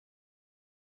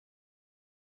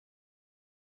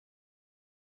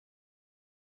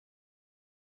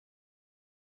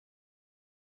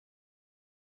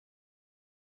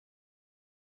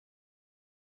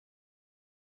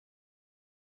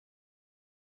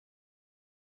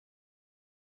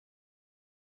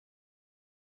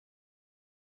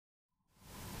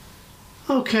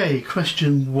Okay,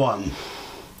 question 1.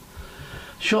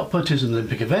 Shot put is an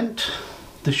Olympic event.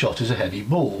 The shot is a heavy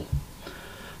ball.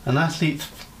 An athlete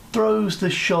throws the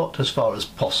shot as far as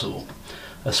possible.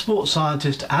 A sports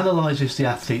scientist analyses the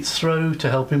athlete's throw to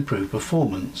help improve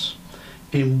performance.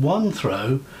 In one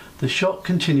throw, the shot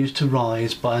continues to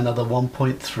rise by another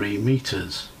 1.3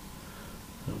 metres.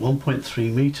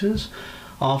 1.3 metres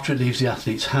after it leaves the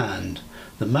athlete's hand.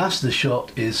 The mass of the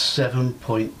shot is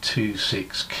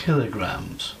 7.26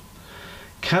 kilograms.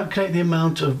 Calculate the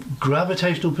amount of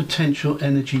gravitational potential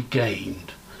energy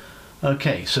gained.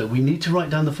 Okay, so we need to write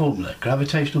down the formula.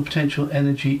 Gravitational potential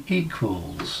energy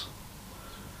equals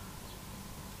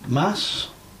mass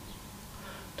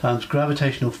times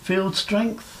gravitational field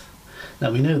strength. Now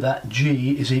we know that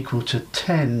G is equal to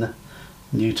 10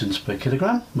 newtons per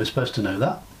kilogram. We're supposed to know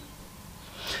that.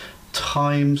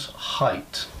 Times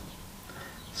height.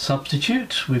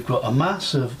 Substitute. We've got a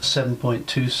mass of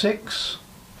 7.26.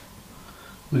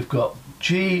 We've got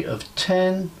G of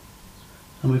 10.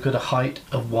 And we've got a height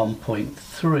of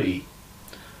 1.3.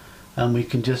 And we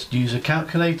can just use a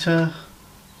calculator.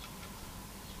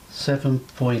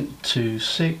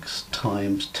 7.26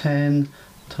 times 10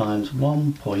 times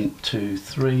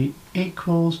 1.23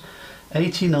 equals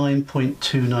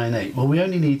 89.298. Well, we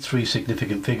only need 3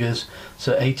 significant figures,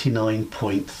 so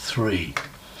 89.3.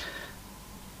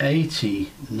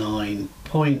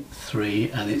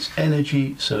 89.3, and it's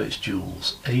energy, so it's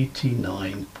joules.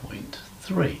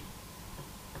 89.3.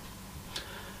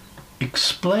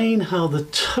 Explain how the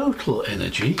total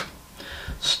energy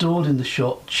stored in the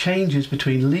shot changes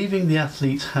between leaving the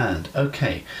athlete's hand.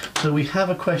 Okay, so we have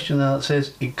a question now that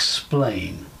says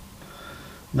explain.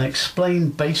 Now explain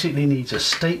basically needs a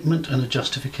statement and a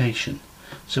justification.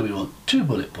 So we want 2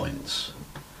 bullet points.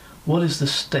 What is the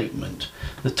statement?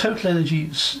 The total energy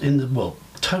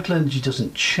total energy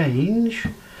doesn't change.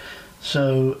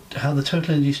 So how the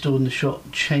total energy stored in the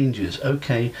shot changes.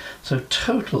 Okay, so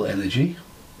total energy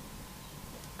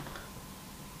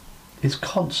is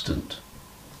constant.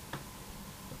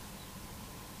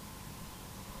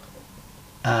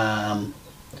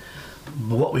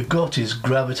 What we've got is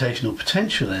gravitational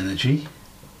potential energy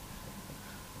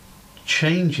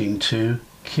changing to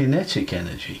kinetic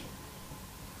energy.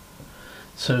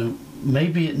 So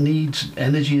maybe it needs,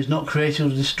 energy is not created or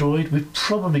destroyed. We've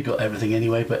probably got everything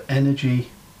anyway, but energy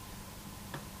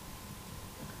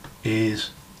is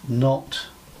not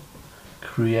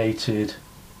created,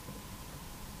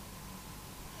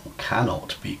 or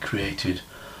cannot be created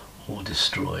or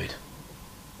destroyed.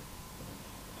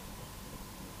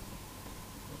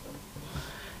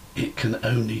 It can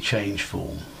only change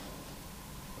form.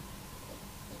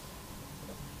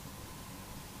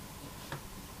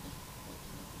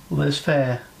 Well, there's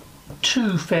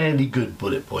 2 fairly good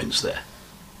bullet points there.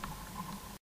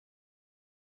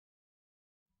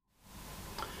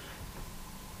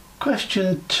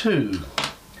 Question 2.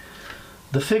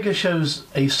 The figure shows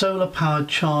a solar powered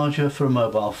charger for a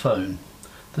mobile phone.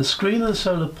 The screen of the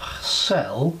solar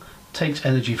cell takes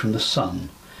energy from the sun.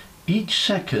 Each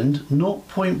second,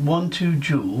 0.12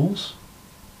 joules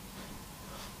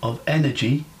of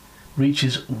energy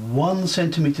reaches 1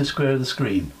 centimetre square of the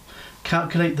screen.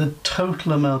 Calculate the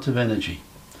total amount of energy.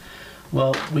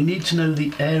 Well, we need to know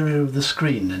the area of the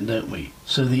screen then, don't we?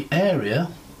 So the area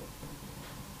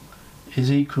is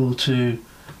equal to,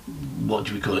 what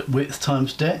do we call it, width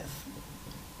times depth,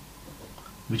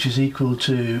 which is equal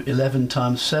to 11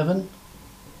 times 7,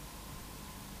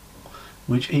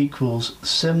 which equals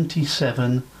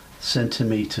 77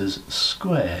 centimetres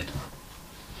squared.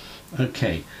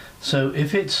 Okay, so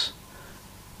if it's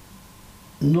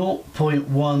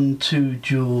 0.12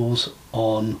 joules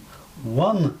on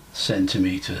 1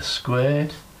 centimetre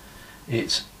squared,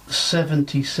 it's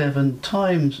 77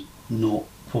 times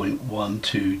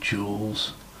 0.12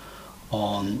 joules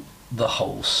on the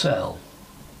whole cell.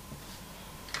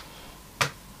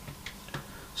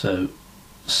 So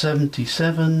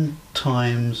 77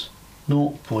 times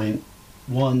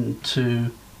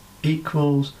 0.12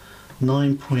 equals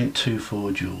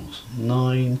 9.24 joules.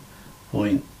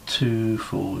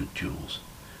 9.24 joules,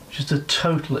 which is the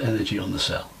total energy on the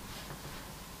cell.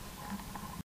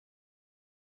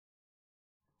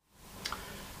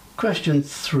 Question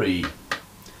 3.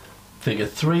 Figure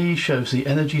 3 shows the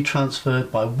energy transferred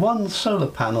by one solar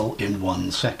panel in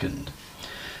 1 second.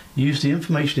 Use the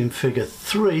information in figure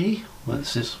 3,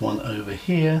 that's this one over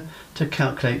here, to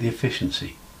calculate the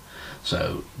efficiency.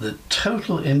 So the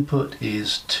total input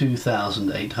is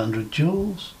 2,800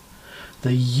 joules.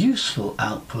 The useful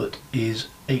output is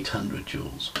 800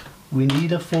 joules. We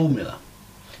need a formula.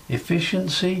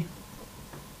 Efficiency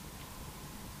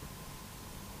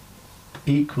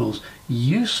equals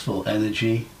useful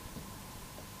energy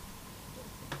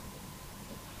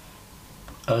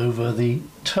over the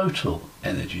total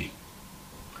energy,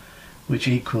 which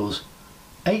equals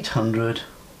 800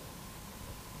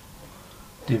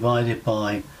 divided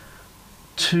by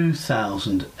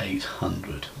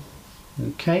 2,800.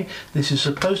 Okay, this is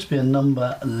supposed to be a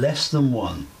number less than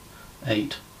 1.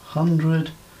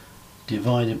 800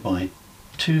 divided by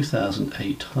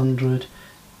 2,800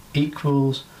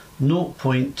 equals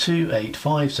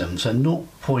 0.2857, so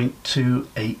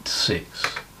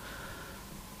 0.286.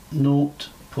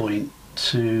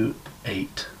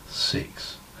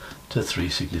 0.286 to 3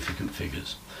 significant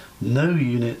figures. No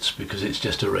units because it's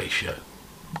just a ratio.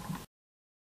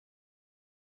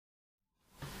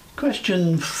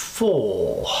 Question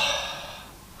 4.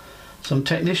 Some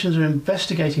technicians are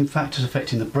investigating factors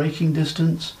affecting the braking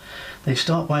distance. They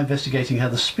start by investigating how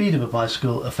the speed of a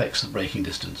bicycle affects the braking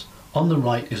distance. On the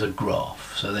right is a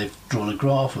graph. So they've drawn a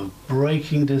graph of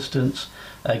braking distance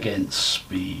against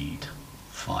speed.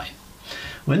 Fine.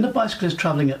 When the bicycle is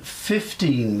travelling at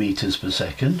 15 meters per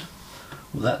second,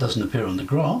 well, that doesn't appear on the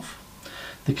graph,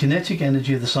 the kinetic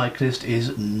energy of the cyclist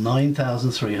is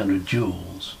 9,300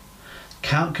 joules.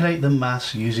 Calculate the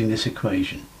mass using this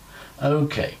equation.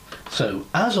 Okay, so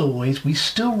as always, we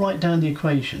still write down the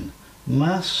equation.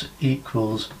 Mass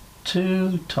equals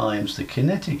 2 times the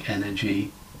kinetic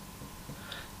energy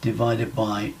divided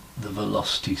by the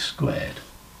velocity squared,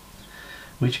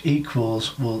 which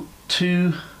equals, well,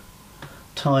 2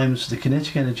 times the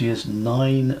kinetic energy is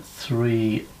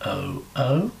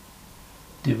 9,300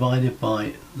 divided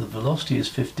by the velocity is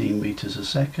 15 meters a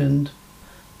second.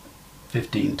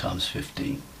 15 times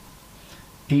 15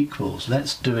 equals,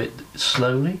 let's do it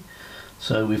slowly,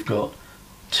 so we've got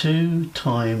 2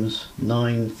 times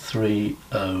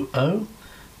 9,300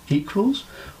 equals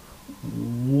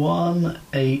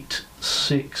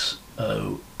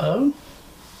 18600,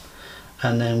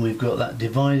 and then we've got that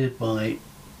divided by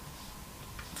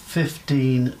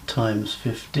 15 times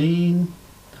 15,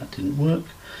 that didn't work,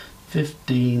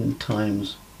 15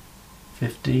 times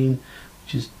 15,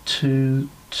 which is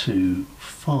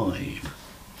 225.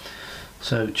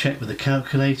 So check with the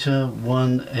calculator.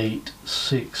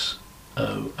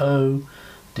 18600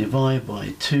 divided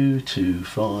by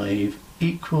 225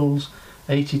 equals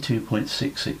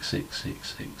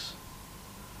 82.66666.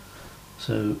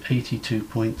 So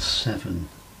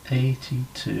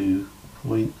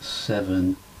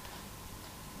 82.7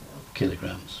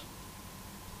 kilograms.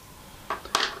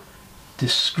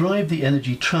 Describe the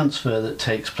energy transfer that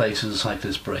takes place as a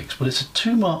cyclist brakes. Well, it's a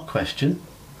 2-mark question,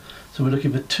 so we're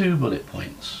looking for 2 bullet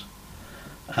points.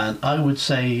 And I would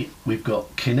say we've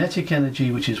got kinetic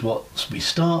energy, which is what we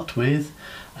start with,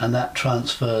 and that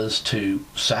transfers to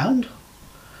sound,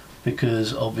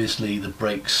 because obviously the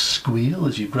brakes squeal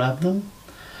as you grab them.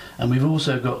 And we've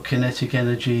also got kinetic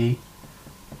energy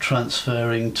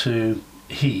transferring to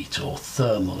heat or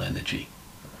thermal energy.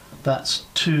 That's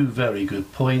 2 very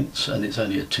good points, and it's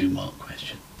only a 2-mark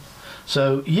question.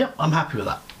 So, yep, I'm happy with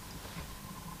that.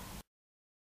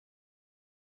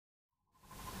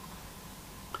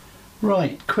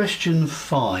 Right, question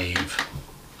 5.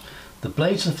 The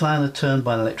blades of the fan are turned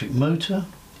by an electric motor.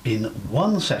 In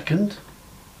 1 second,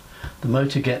 the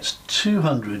motor gets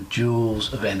 200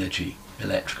 joules of energy,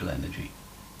 electrical energy.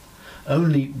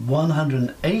 Only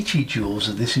 180 joules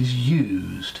of this is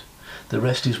used. The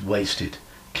rest is wasted.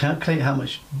 Calculate how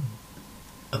much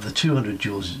of the 200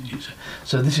 joules is used.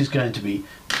 So this is going to be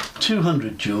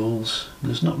 200 joules.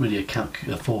 There's not really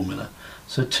a formula.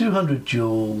 So 200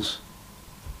 joules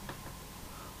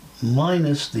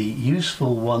minus the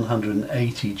useful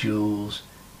 180 joules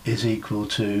is equal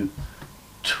to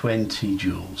 20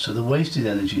 joules. So the wasted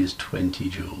energy is 20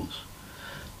 joules.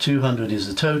 200 is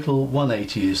the total,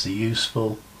 180 is the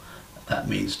useful. That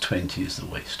means 20 is the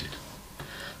wasted.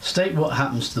 State what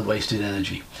happens to the wasted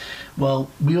energy.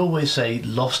 Well, we always say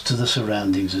lost to the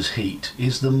surroundings as heat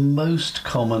is the most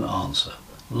common answer.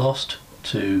 Lost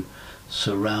to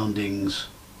surroundings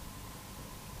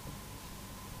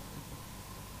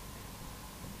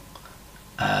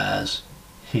as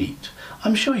heat.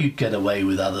 I'm sure you'd get away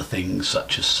with other things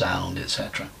such as sound,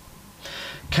 etc.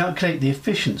 Calculate the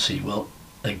efficiency. Well,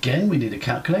 again, we need a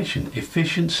calculation.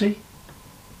 Efficiency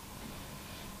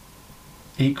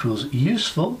equals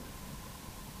useful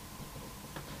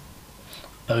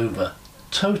over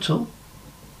total,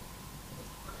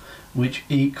 which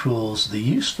equals, the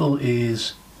useful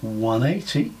is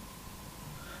 180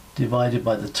 divided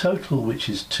by the total, which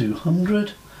is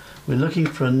 200. We're looking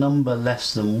for a number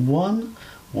less than 1.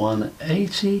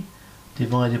 180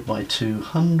 divided by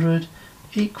 200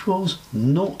 equals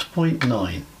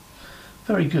 0.9.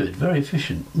 Very good, very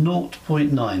efficient.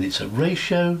 0.9. It's a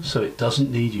ratio, so it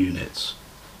doesn't need units.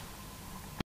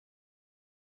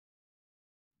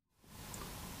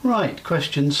 Right,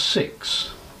 question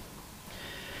 6.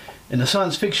 In a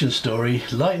science fiction story,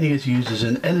 lightning is used as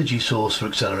an energy source for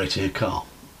accelerating a car.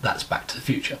 That's Back to the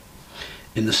Future.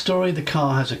 In the story, the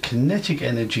car has a kinetic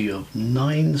energy of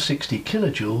 960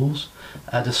 kilojoules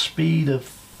at a speed of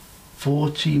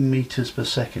 40 meters per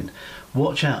second.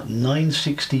 Watch out,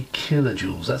 960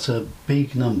 kilojoules, that's a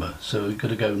big number, so we've got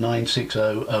to go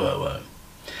 960,000.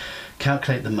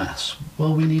 Calculate the mass.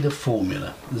 Well, we need a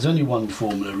formula. There's only one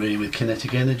formula really with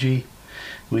kinetic energy,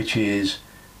 which is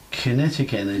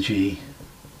kinetic energy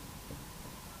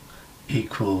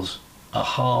equals a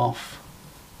half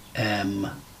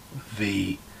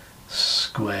mv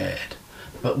squared.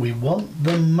 But we want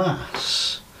the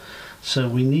mass, so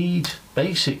we need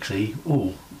basically,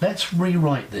 let's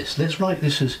rewrite this. Let's write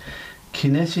this as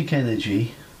kinetic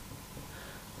energy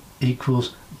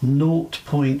equals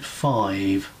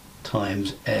 0.5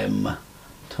 times m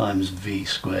times v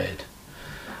squared.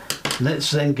 Let's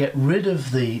then get rid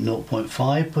of the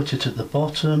 0.5, put it at the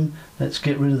bottom. Let's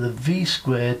get rid of the v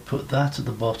squared, put that at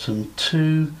the bottom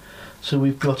too. So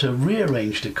we've got a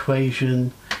rearranged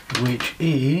equation which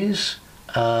is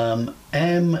m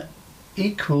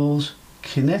equals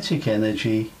kinetic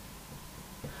energy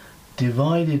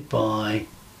divided by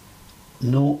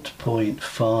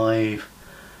 0.5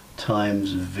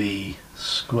 times v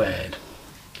squared.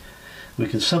 We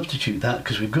can substitute that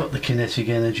because we've got the kinetic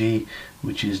energy,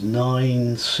 which is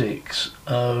 960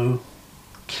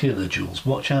 kilojoules.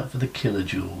 Watch out for the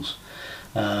kilojoules.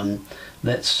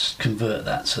 Let's convert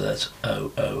that, so that's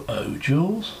 000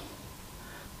 joules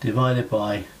divided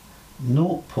by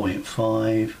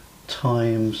 0.5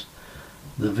 times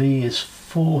the V is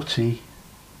 40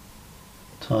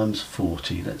 times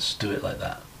 40. Let's do it like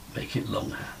that, make it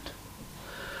longhand.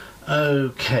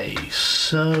 Okay,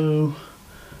 so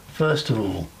first of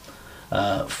all,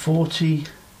 40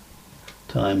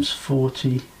 times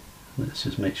 40, let's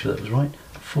just make sure that was right,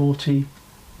 40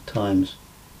 times,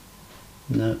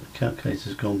 no, the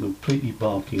calculator's gone completely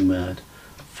barking mad,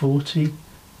 40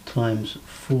 times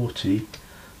 40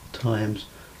 times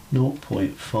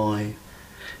 0.5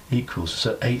 equals,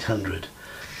 so 800.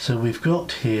 So we've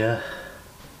got here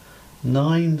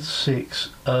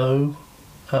 960,000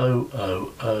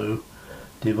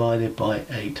 divided by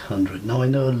 800. Now I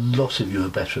know a lot of you are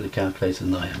better at the calculator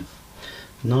than I am.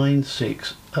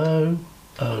 960,000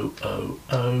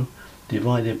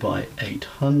 divided by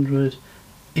 800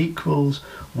 equals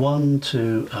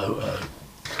 1200.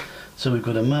 So we've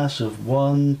got a mass of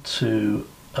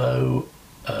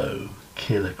 1200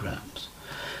 kilograms.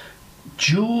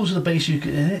 Joules are the base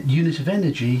unit of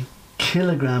energy,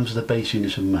 kilograms are the base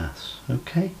unit of mass.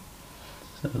 Okay,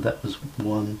 so that was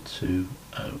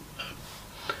 1200.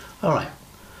 All right,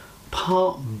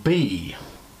 part B.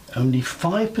 Only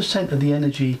 5% of the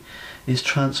energy is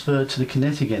transferred to the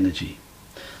kinetic energy.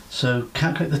 So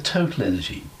calculate the total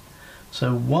energy.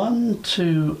 So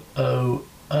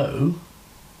 1200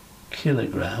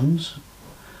 kilograms,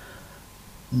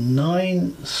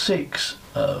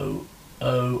 960,000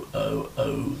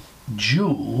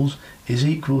 joules is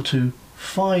equal to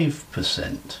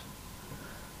 5%.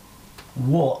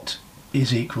 What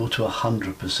is equal to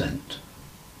 100%?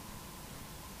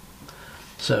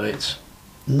 So it's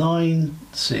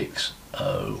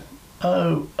 960,000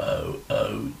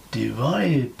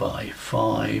 divided by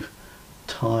 5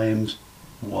 times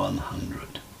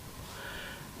 100.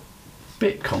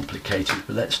 Bit complicated,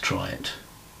 but let's try it.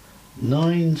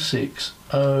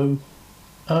 960,000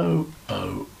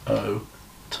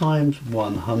 times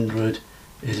 100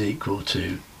 is equal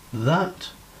to that.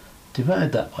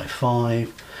 Divide that by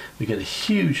 5, we get a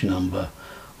huge number,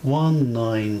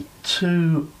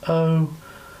 1920,000.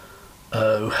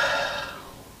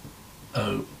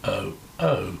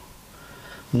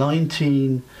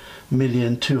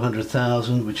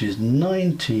 19,200,000, which is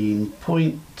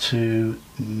 19.2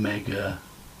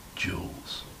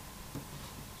 megajoules.